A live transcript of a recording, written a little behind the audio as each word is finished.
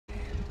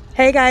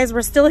Hey guys,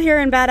 we're still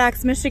here in Bad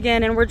Axe,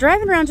 Michigan, and we're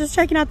driving around just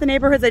checking out the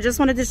neighborhoods. I just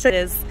wanted to show you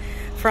this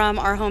from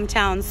our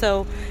hometown.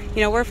 So,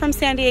 you know, we're from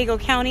San Diego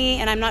County,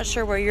 and I'm not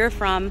sure where you're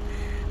from,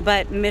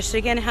 but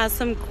Michigan has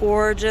some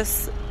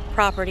gorgeous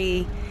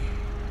property.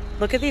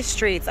 Look at these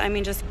streets. I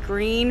mean, just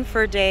green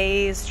for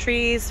days,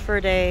 trees for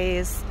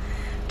days,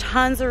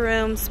 tons of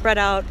room spread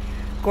out,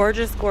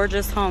 gorgeous,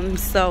 gorgeous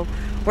homes. So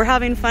we're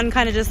having fun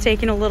kind of just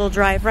taking a little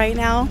drive right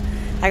now.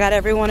 I got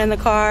everyone in the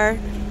car.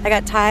 I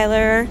got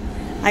Tyler.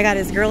 I got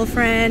his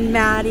girlfriend,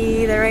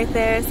 Maddie. They're right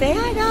there. Say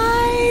hi,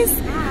 guys.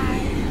 Hi.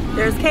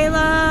 There's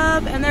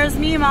Caleb and there's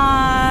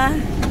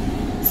Mima.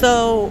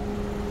 So,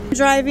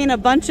 driving a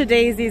bunch of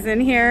daisies in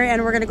here,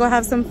 and we're gonna go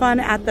have some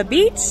fun at the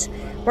beach.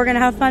 We're gonna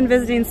have fun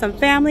visiting some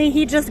family.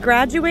 He just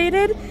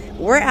graduated.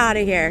 We're out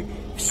of here.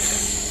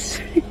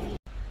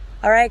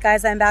 All right,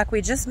 guys, I'm back.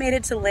 We just made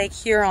it to Lake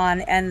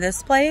Huron, and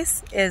this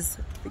place is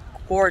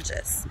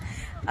gorgeous.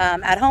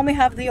 At home, we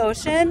have the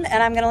ocean,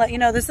 and I'm gonna let you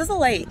know this is a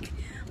lake,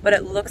 but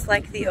it looks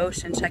like the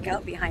ocean. Check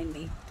out behind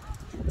me.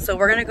 So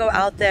we're gonna go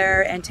out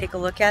there and take a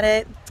look at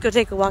it. Let's go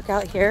take a walk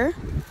out here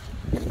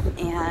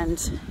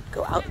and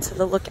go out to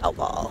the lookout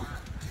wall.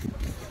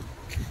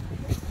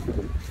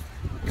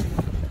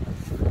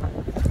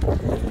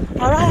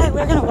 All right,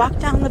 we're gonna walk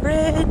down the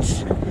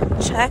bridge.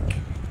 Check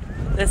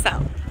this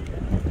out.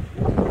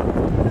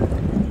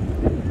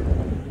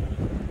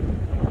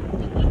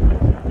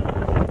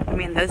 I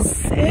mean,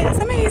 this is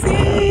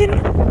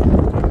amazing.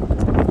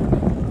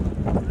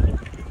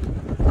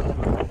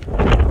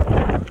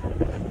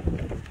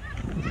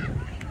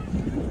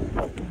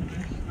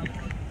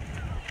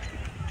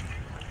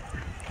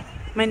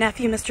 My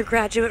nephew, Mr.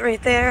 Graduate,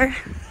 right there,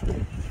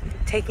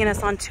 taking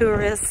us on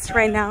tourists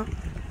right now.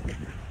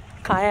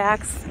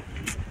 Kayaks.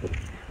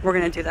 We're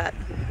gonna do that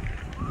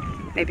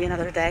maybe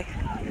another day.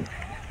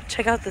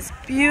 Check out this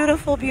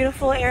beautiful,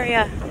 beautiful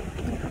area.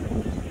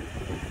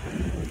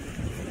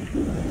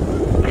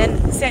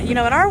 And you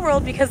know, in our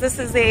world, because this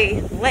is a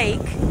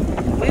lake,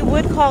 we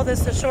would call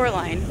this a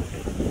shoreline.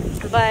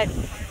 But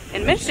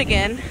in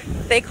Michigan,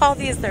 they call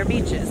these their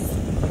beaches.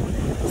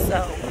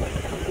 So,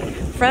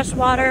 fresh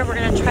water. We're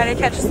gonna try to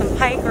catch some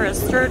pike or a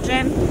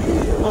sturgeon.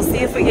 We'll see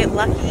if we get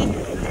lucky.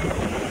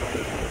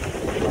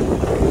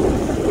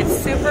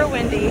 It's super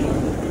windy,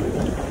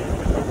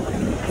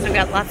 so we've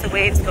got lots of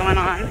waves going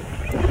on.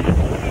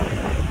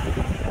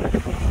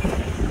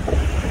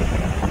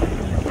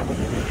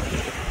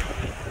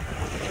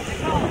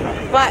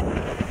 But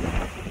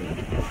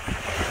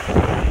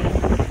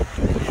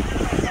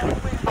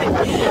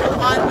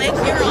on Lake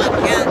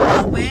Huron, yeah,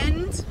 the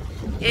wind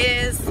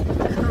is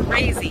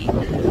crazy.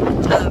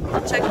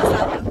 Check this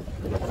out.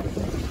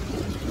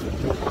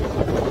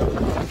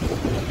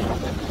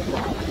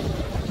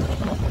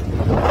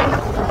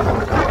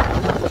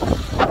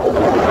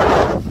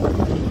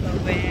 The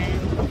wind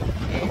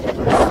is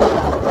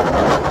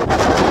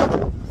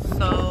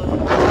so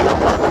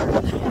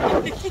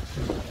hard.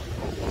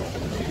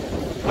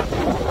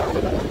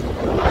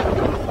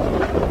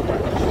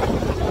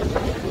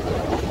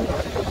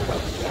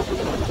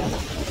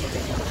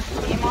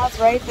 Ema's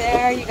right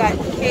there. You got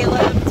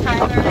Caleb,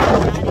 Tyler, and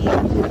Maddie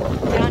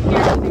down here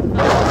having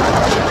fun.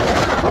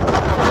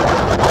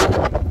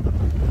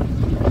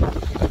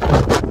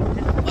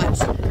 Watch.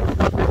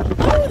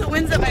 Oh, the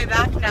wind's at my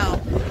back now.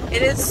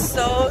 It is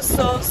so,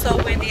 so, so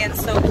windy and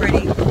so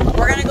pretty.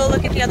 We're gonna go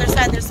look at the other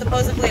side. There's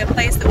supposedly a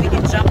place that we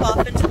can jump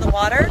off into the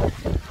water.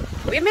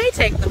 We may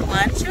take the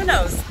plunge, who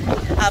knows?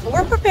 But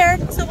we're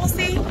prepared, so we'll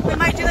see. We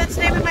might do that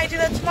today, we might do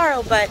that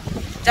tomorrow, but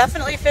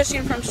definitely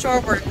fishing from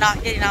shore. We're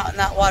not getting out in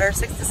that water.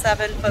 6 to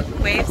 7 foot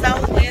waves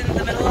out in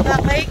the middle of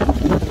that lake.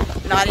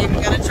 Not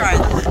even gonna try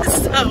that.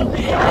 So,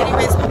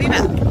 anyways, we'll be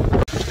back.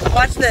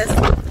 Watch this.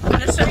 I'm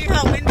gonna show you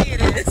how windy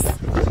it is.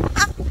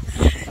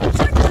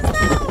 Check this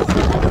out.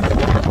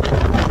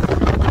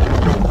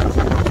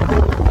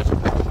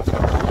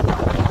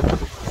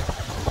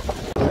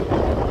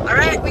 All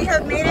right, we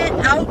have made it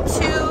out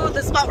to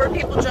the spot where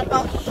people jump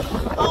off.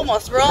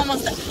 Almost. We're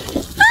almost there.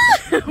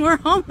 We're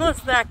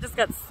almost there. I just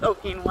got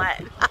soaking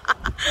wet.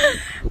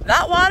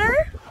 That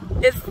water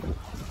is,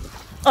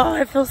 oh,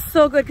 it feels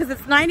so good because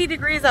it's 90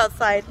 degrees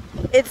outside.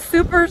 It's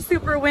super,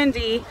 super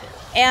windy.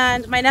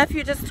 And my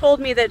nephew just told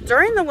me that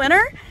during the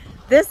winter,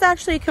 this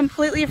actually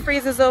completely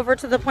freezes over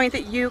to the point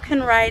that you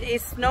can ride a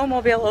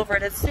snowmobile over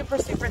it. It's super,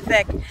 super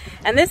thick.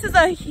 And this is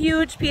a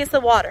huge piece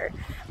of water.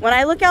 When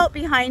I look out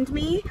behind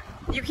me,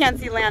 you can't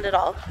see land at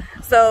all.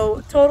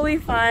 So totally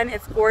fun.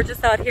 It's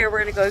gorgeous out here. We're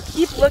gonna go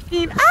keep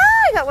looking. Ah,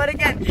 I got wet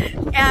again.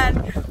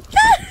 And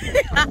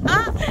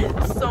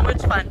so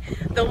much fun.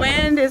 The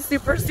wind is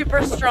super,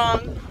 super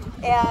strong,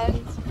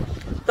 and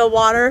the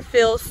water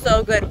feels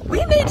so good.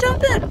 We may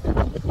jump in.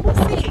 We'll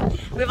see.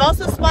 We've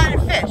also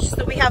spotted fish,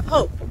 so we have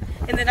hope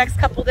in the next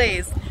couple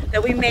days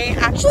that we may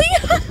actually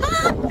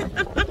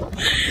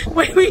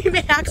we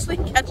may actually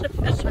catch a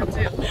fish or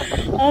two.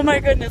 Oh my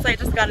goodness, I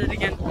just got it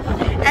again.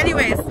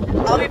 Anyways,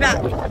 I'll be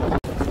back.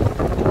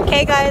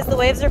 Okay guys, the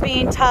waves are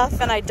being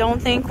tough and I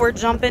don't think we're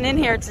jumping in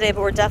here today,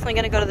 but we're definitely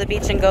gonna go to the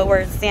beach and go where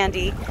it's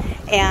sandy.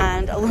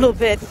 and a little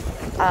bit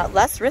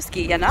less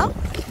risky, you know?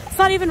 It's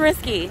not even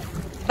risky,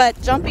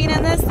 but jumping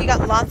in this, you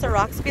got lots of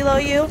rocks below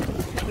you.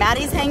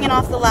 Maddie's hanging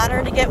off the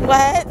ladder to get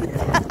wet,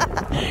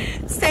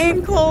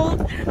 staying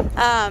cold.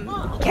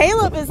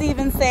 Caleb is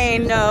even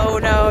saying no,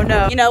 no,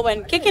 no. You know,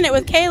 when Kicking It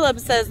with Caleb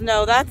says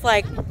no, that's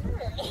like,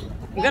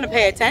 I'm gonna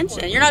pay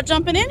attention. You're not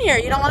jumping in here.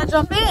 You don't want to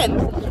jump in.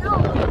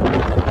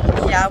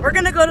 Yeah, we're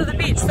gonna go to the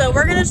beach. So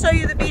we're gonna show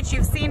you the beach.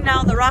 You've seen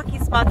now the rocky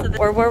spots of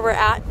or where we're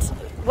at.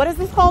 What is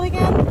this called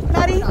again,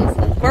 Maddie?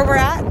 Where we're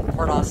at?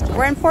 Port Austin.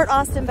 We're in Port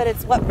Austin, but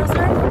it's what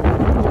preserve?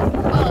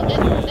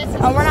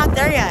 Oh, we're not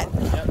there yet.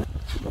 Yep.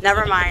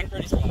 Never mind.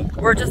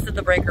 We're just at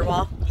the breaker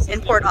wall in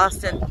Port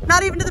Austin.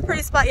 Not even to the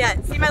pretty spot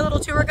yet. See my little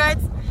tour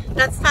guides?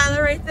 That's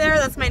Tyler right there.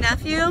 That's my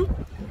nephew.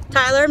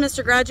 Tyler,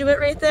 Mr. Graduate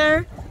right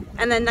there.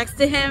 And then next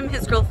to him,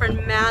 his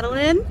girlfriend,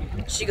 Madeline.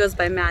 She goes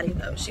by Maddie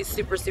though. She's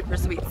super, super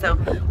sweet. So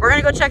we're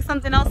gonna go check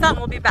something else out and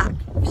we'll be back.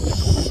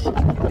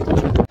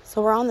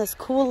 So we're on this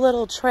cool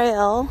little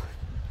trail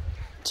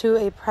to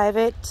a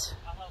private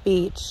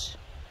beach.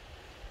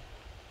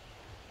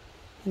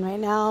 And right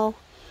now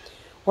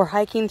we're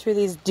hiking through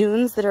these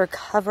dunes that are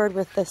covered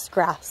with this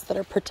grass that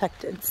are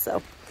protected.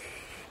 So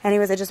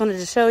anyways, I just wanted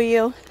to show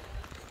you,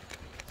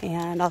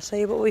 and I'll show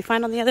you what we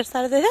find on the other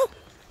side of the hill.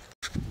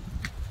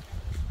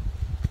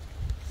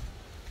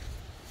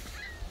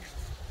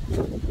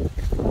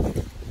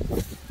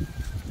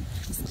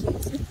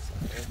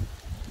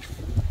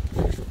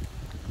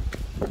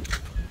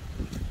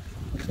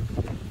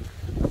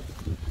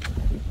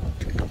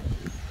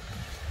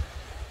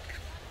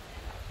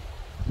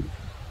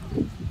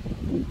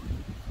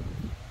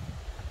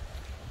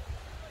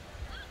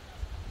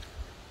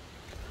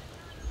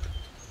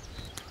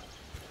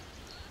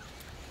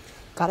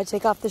 Gotta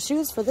take off the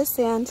shoes for this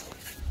sand.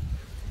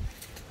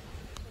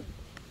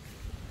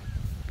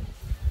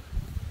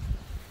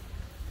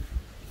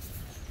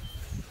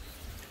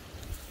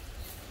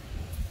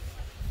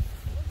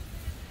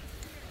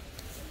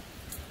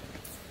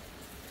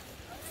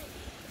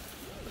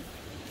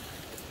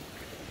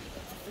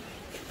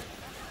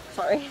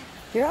 Sorry.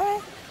 You're all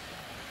right.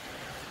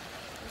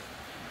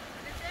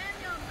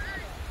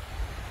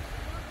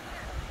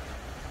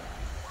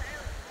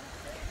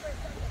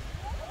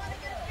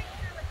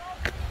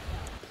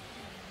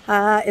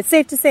 It's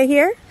safe to say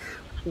here,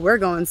 we're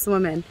going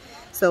swimming.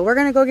 So we're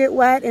gonna go get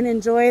wet and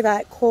enjoy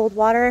that cold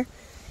water.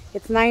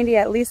 It's 90,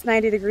 at least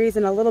 90 degrees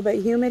and a little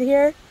bit humid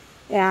here.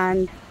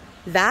 And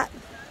that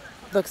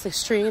looks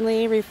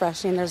extremely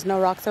refreshing. There's no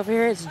rocks over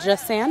here, it's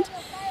just sand.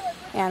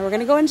 And we're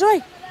gonna go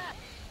enjoy.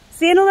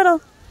 See you in a little.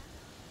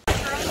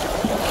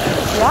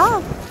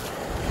 Yeah.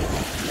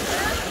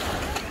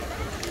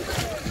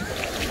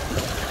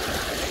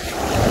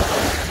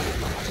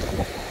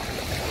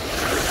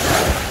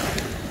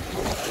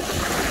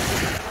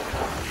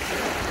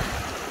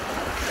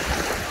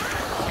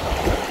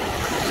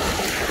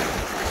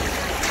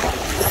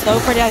 So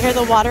pretty out here.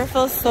 The water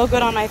feels so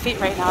good on my feet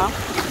right now,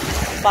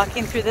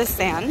 walking through this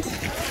sand.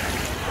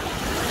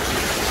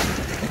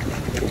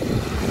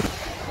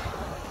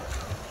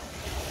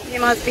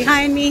 Yama's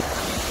behind me,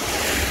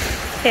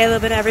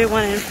 Caleb and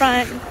everyone in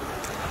front,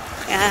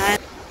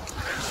 and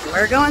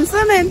we're going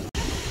swimming.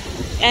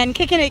 And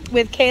Kicking It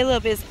with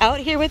Caleb is out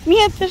here with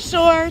me at the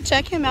shore.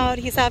 Check him out.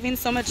 He's having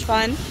so much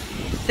fun.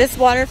 This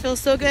water feels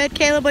so good.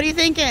 Caleb, what are you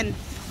thinking?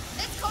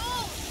 It's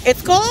cold.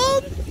 It's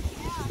cold?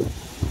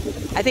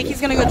 I think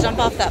he's gonna go jump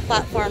off that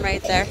platform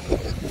right there. Come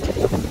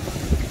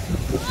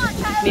on,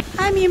 Tyler.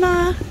 Hi,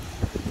 Mima.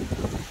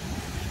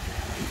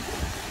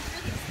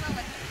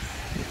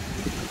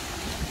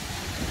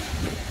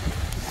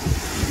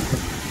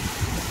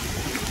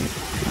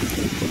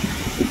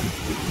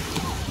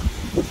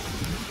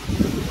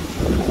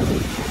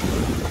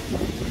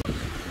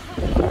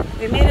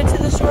 We made it to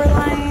the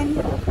shoreline.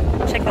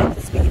 Check out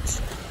this beach.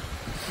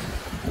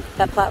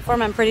 That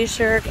platform, I'm pretty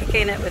sure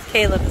Kicking It with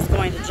Caleb is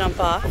going to jump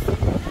off.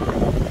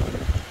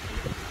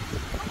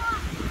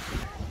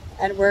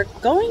 And we're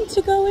going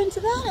to go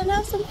into that and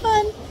have some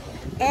fun.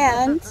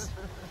 And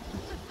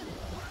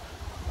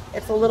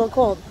it's a little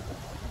cold,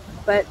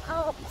 but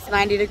it's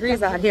 90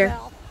 degrees out here.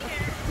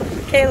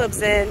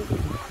 Caleb's in,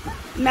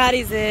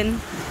 Maddie's in,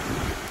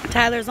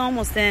 Tyler's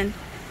almost in.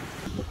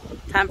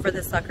 Time for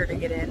this sucker to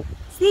get in.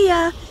 See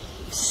ya.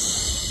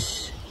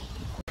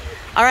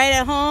 All right,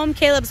 at home,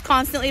 Caleb's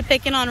constantly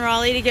picking on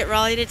Raleigh to get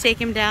Raleigh to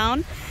take him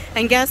down.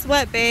 And guess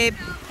what, babe?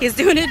 He's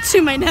doing it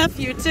to my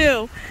nephew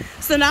too.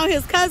 So now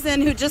his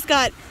cousin, who just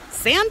got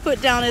sand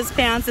put down his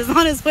pants, is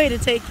on his way to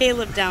take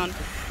Caleb down.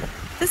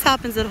 This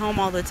happens at home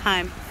all the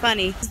time.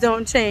 Funny.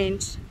 Don't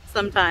change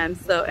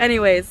sometimes. So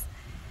anyways,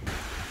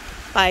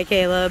 bye,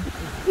 Caleb.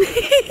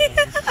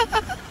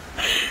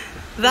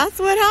 That's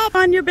what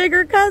happened on your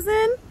bigger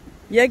cousin.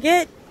 You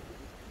get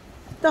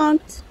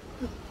dunked.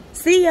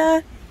 See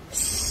ya.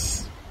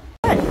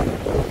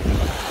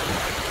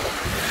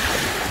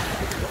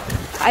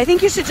 I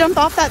think you should jump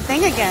off that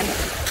thing again.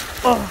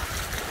 Oh,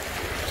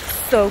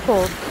 so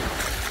cold.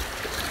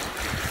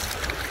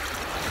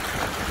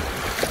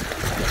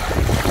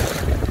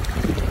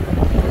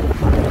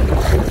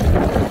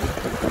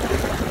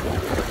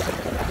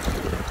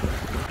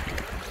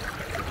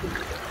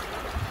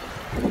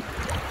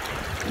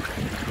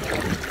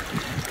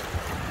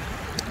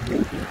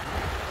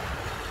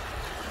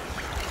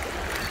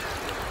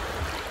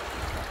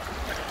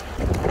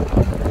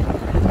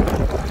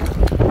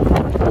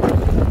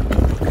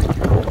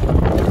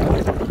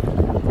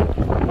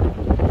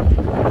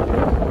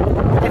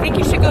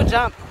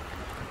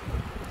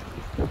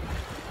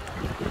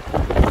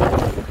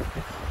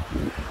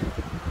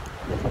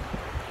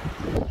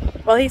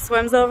 while he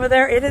swims over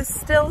there. It is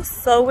still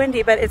so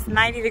windy, but it's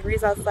 90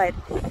 degrees outside.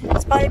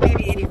 It's probably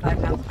maybe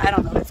 85 now. I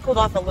don't know. It's cooled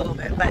off a little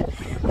bit, but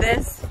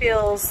this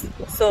feels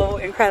so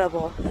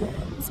incredible.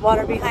 There's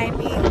water behind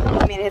me.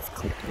 I mean,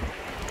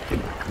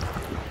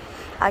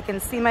 I can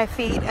see my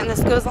feet, and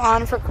this goes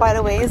on for quite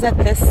a ways at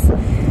this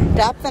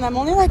depth, and I'm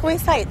only like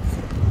waist height.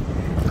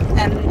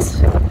 And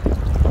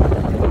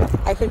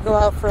I could go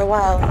out for a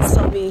while and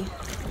still be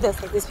this.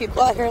 Like these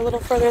people out here a little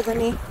further than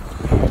me.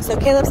 So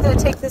Caleb's gonna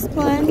take this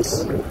plunge.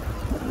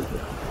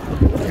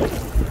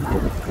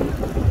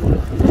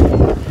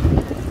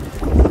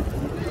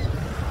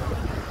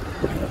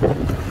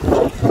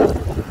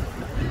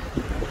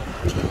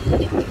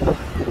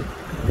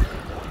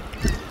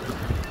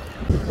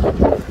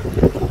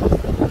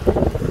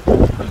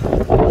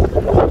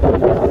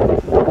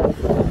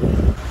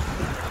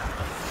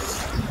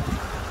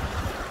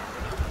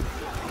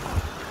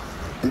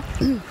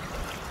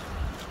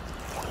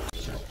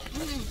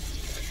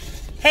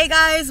 Hey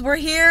guys, we're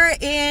here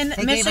in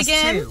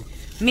Michigan.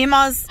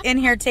 Mima's in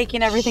here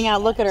taking everything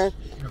out. Look at her.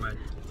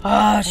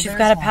 Oh, she's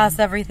got to pass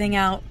everything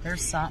out.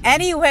 There's something.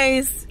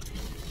 Anyways,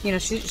 you know,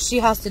 she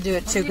has to do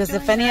it too, because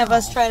if any of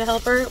us try to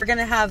help her, we're going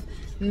to have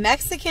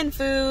Mexican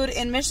food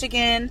in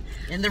Michigan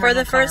for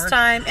the first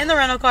time in the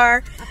rental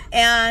car.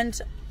 And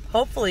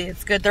hopefully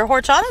it's good. Their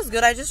horchata is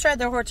good. I just tried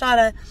their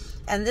horchata.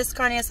 And this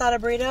carne asada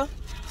burrito.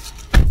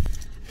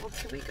 Well,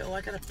 here we go.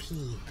 I gotta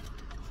pee.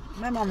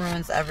 My mom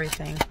ruins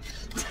everything.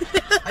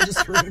 I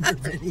just ruined your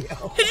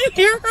video. Did you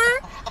hear her?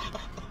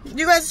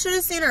 You guys should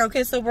have seen her.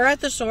 Okay, so we're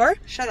at the shore.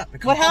 Shut up,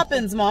 Nicole. What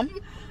happens, Mom?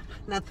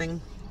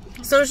 Nothing.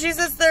 So she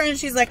sits there and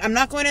she's like, I'm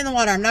not going in the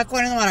water. I'm not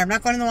going in the water. I'm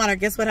not going in the water.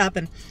 Guess what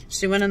happened?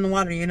 She went in the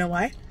water. You know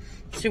why?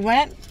 She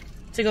went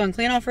to go and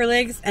clean off her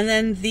legs, and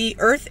then the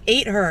earth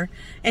ate her.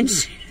 And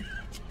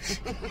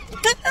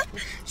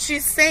she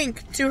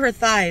sank to her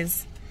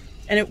thighs.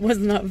 And it was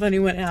not funny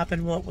when it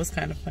happened. Well, it was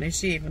kind of funny.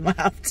 She even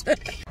laughed.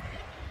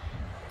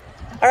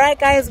 All right,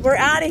 guys, we're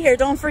out of here.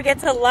 Don't forget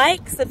to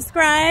like,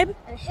 subscribe,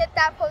 And hit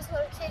that post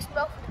notification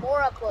bell for more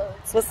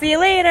uploads. We'll see you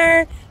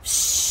later.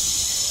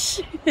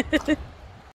 Shh.